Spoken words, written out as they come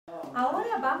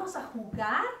Ahora vamos a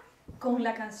jugar con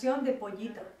la canción de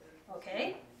Pollito. ¿Ok?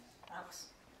 Vamos.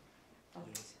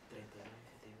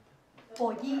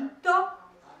 Pollito.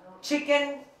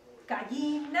 Chicken.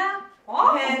 Gallina.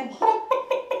 Oh. Hen.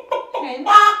 Hen.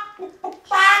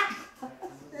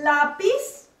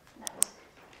 Lápiz.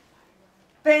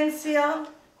 Pencil.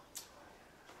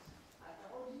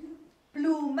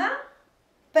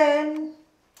 Pluma-pen.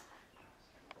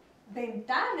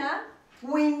 Ventana.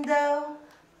 Window.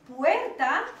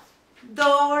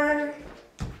 Puerta-door.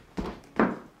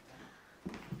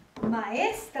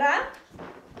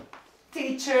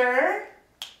 Maestra-teacher.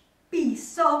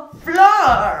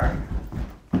 Piso-floor.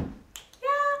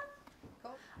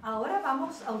 Ahora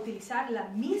vamos a utilizar la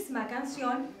misma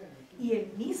canción y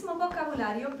el mismo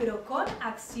vocabulario, pero con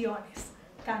acciones.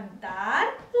 Cantar,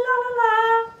 la la la.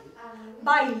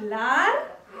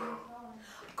 Bailar,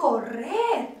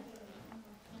 correr.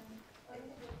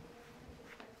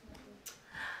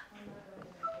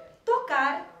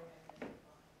 Tocar.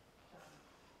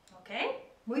 ¿Ok?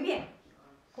 Muy bien.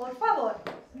 Por favor,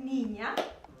 niña,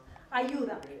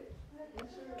 ayúdame.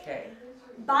 Okay.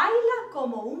 Baila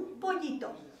como un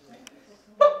pollito.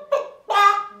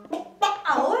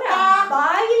 Ahora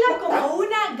baila como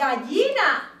una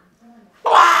gallina.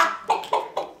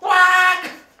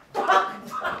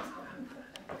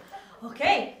 Ok.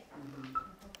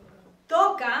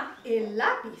 Toca el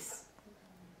lápiz.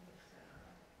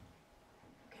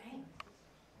 Okay.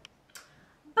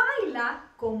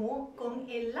 Baila como con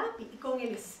el lápiz,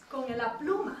 con la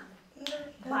pluma.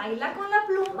 Baila con la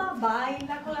pluma,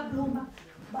 baila con la pluma,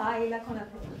 baila con la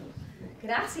pluma.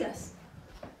 Gracias.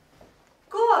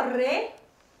 Corre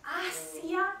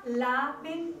hacia la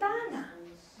ventana.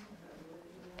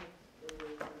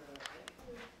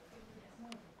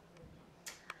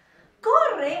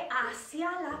 Corre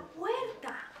hacia la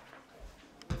puerta.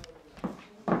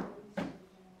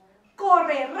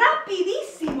 Corre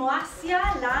rapidísimo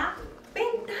hacia la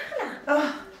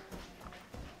ventana.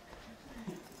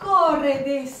 Corre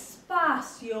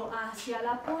despacio hacia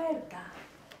la puerta.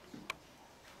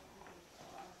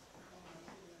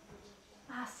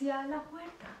 Hacia la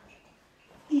puerta.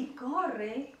 Y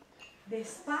corre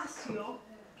despacio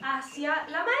hacia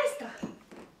la maestra.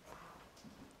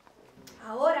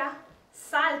 Ahora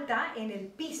salta en el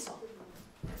piso.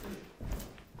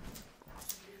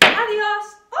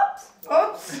 Adiós. Ups.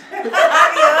 Oops.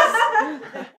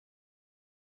 Adiós.